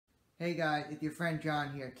Hey guys, it's your friend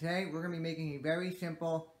John here. Today we're going to be making a very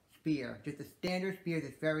simple spear. Just a standard spear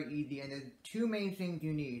that's very easy, and there's two main things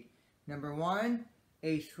you need. Number one,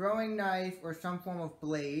 a throwing knife or some form of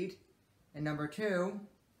blade. And number two,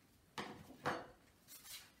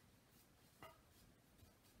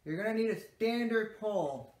 you're going to need a standard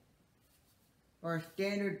pole or a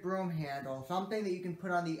standard broom handle. Something that you can put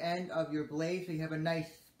on the end of your blade so you have a nice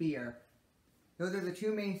spear. Those are the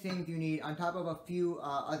two main things you need, on top of a few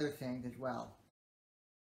other things as well.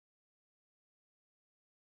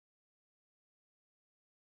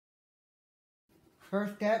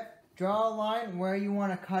 First step, draw a line where you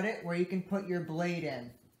want to cut it, where you can put your blade in.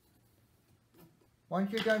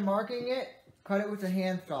 Once you're done marking it, cut it with a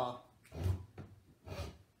handsaw.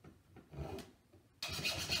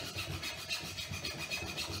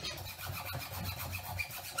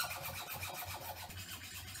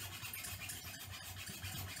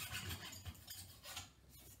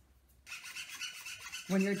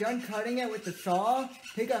 When you're done cutting it with the saw,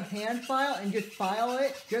 take a hand file and just file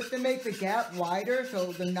it just to make the gap wider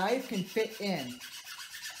so the knife can fit in.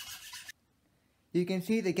 You can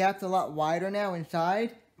see the gap's a lot wider now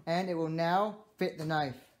inside, and it will now fit the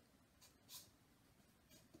knife.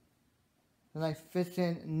 The knife fits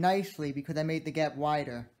in nicely because I made the gap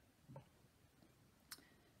wider.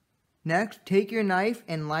 Next, take your knife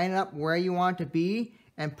and line it up where you want to be,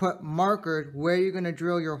 and put markers where you're going to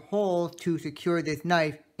drill your hole to secure this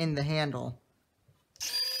knife in the handle.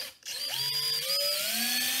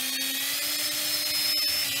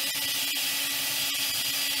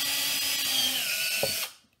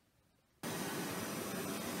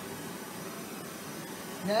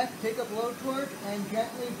 Next, take a blowtorch and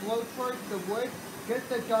gently blowtorch the wood just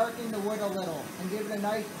to darken the wood a little and give it a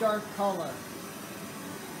nice dark color.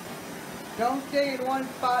 Don't stay in one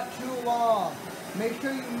spot too long. Make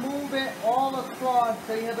sure you move it all across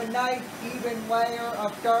so you have a nice even layer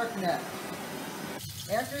of darkness.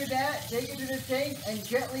 After that, take it to the sink and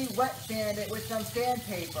gently wet sand it with some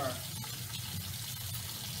sandpaper.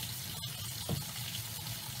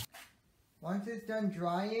 Once it's done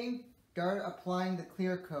drying, start applying the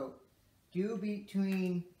clear coat. Do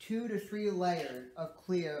between 2 to 3 layers of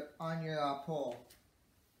clear on your pole.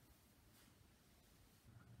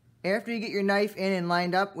 After you get your knife in and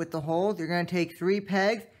lined up with the holes, you're going to take 3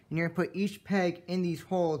 pegs and you're going to put each peg in these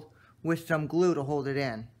holes with some glue to hold it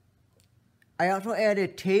in. I also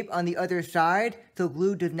added tape on the other side so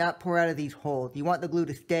glue does not pour out of these holes. You want the glue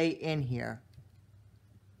to stay in here.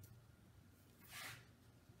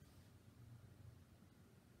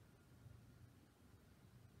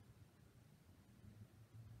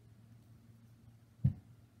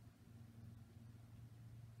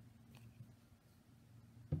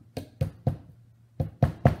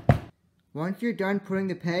 Once you're done putting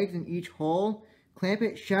the pegs in each hole, clamp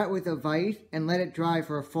it shut with a vise and let it dry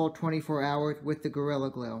for a full 24 hours with the Gorilla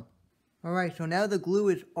Glue. Alright, so now the glue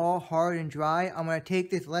is all hard and dry. I'm going to take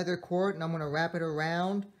this leather cord and I'm going to wrap it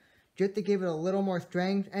around just to give it a little more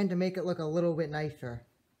strength and to make it look a little bit nicer.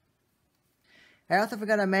 I also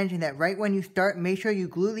forgot to mention that right when you start, make sure you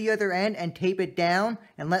glue the other end and tape it down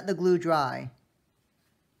and let the glue dry.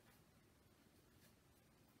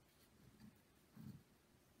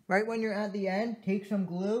 Right when you're at the end, take some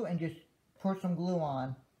glue and just pour some glue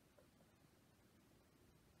on.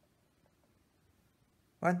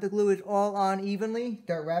 Once the glue is all on evenly,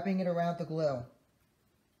 start wrapping it around the glue.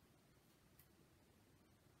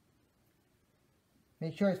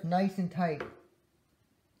 Make sure it's nice and tight.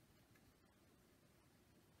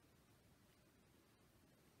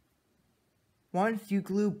 Once you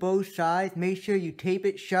glue both sides, make sure you tape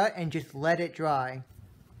it shut and just let it dry.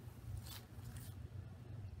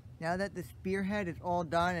 Now that the spearhead is all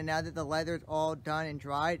done and now that the leather is all done and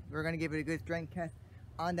dried, we're going to give it a good strength test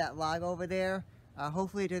on that log over there.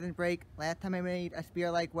 Hopefully it doesn't break. Last time I made a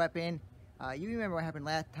spear-like weapon, you remember what happened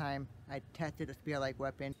last time I tested a spear-like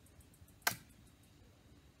weapon.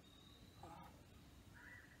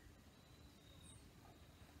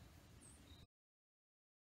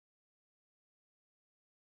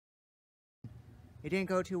 It didn't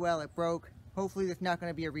go too well, it broke. Hopefully there's not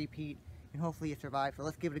going to be a repeat. And hopefully it survives, so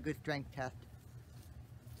let's give it a good strength test.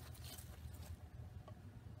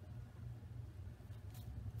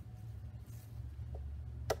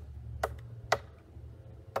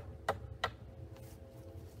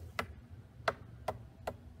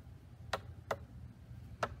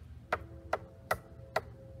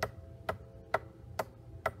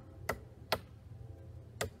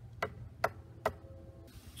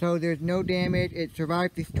 So there's no damage, it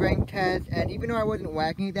survived the strength test, and even though I wasn't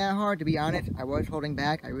whacking it that hard, to be honest, I was holding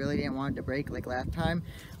back. I really didn't want it to break like last time.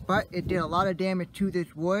 but it did a lot of damage to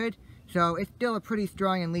this wood, so it's still a pretty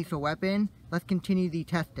strong and lethal weapon. Let's continue the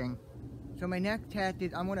testing. So my next test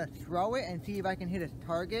is I'm going to throw it and see if I can hit its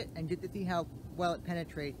target, and just to see how well it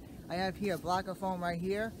penetrates. I have here a block of foam right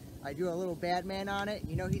here. I drew a little bad man on it.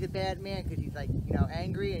 You know he's a bad man because he's like, you know,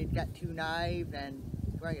 angry, and he's got 2 knives and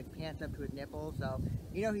he's wearing his pants up to his nipples. So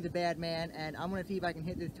you know he's a bad man, and I'm going to see if I can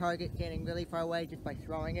hit this target standing really far away just by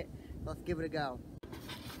throwing it. So let's give it a go.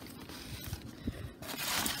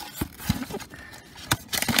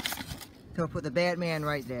 So I'll put the bad man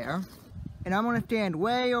right there. And I'm going to stand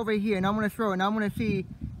way over here, and I'm going to throw it, and I'm going to see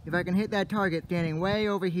if I can hit that target standing way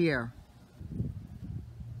over here.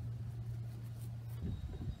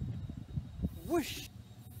 Whoosh!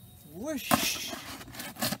 Whoosh!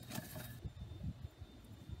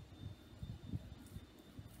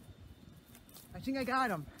 I think I got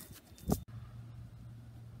him.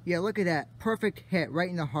 Yeah, look at that. Perfect hit right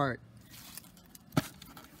in the heart.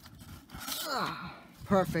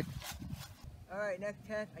 Perfect. Alright, next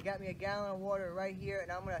test. I got me a gallon of water right here,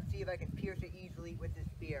 and I'm going to see if I can pierce it easily with this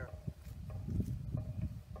spear.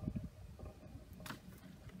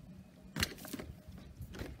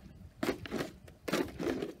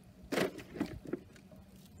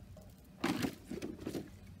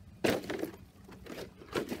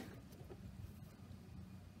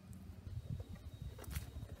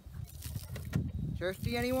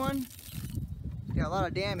 Thirsty, anyone? Got a lot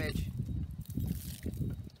of damage.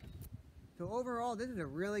 So overall, this is a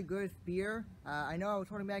really good spear. I know I was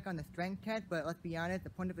holding back on the strength test, but let's be honest, the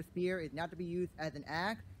point of a spear is not to be used as an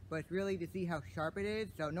axe, but it's really to see how sharp it is.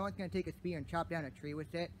 So no one's going to take a spear and chop down a tree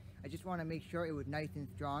with it. I just want to make sure it was nice and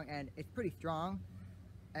strong, and it's pretty strong.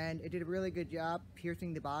 And it did a really good job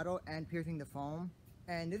piercing the bottle and piercing the foam.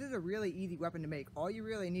 And this is a really easy weapon to make. All you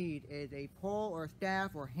really need is a pole or a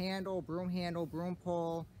staff or handle, broom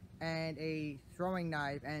pole, and a throwing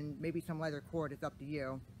knife, and maybe some leather cord. It's up to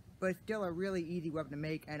you. But it's still a really easy weapon to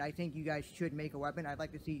make, and I think you guys should make a weapon. I'd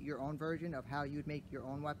like to see your own version of how you'd make your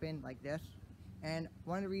own weapon like this. And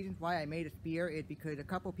one of the reasons why I made a spear is because a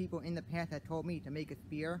couple people in the past had told me to make a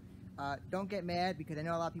spear. Don't get mad, because I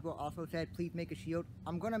know a lot of people also said, please make a shield.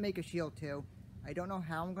 I'm going to make a shield too. I don't know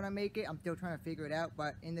how I'm going to make it. I'm still trying to figure it out,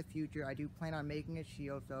 but in the future I do plan on making a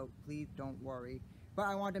shield, so please don't worry. But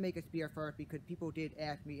I wanted to make a spear first because people did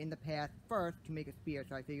ask me in the past first to make a spear,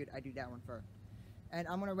 so I figured I'd do that one first. And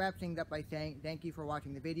I'm going to wrap things up by saying thank you for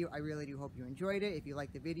watching the video. I really do hope you enjoyed it. If you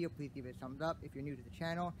liked the video, please give it a thumbs up. If you're new to the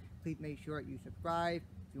channel, please make sure you subscribe.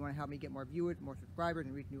 If you want to help me get more viewers, more subscribers,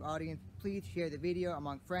 and reach a new audience, please share the video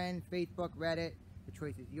among friends, Facebook, Reddit. The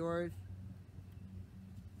choice is yours.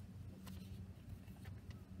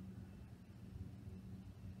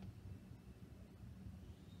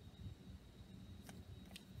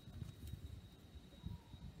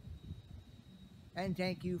 And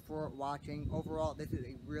thank you for watching. Overall, this is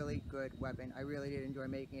a really good weapon. I really did enjoy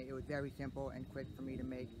making it. It was very simple and quick for me to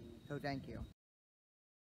make. So thank you.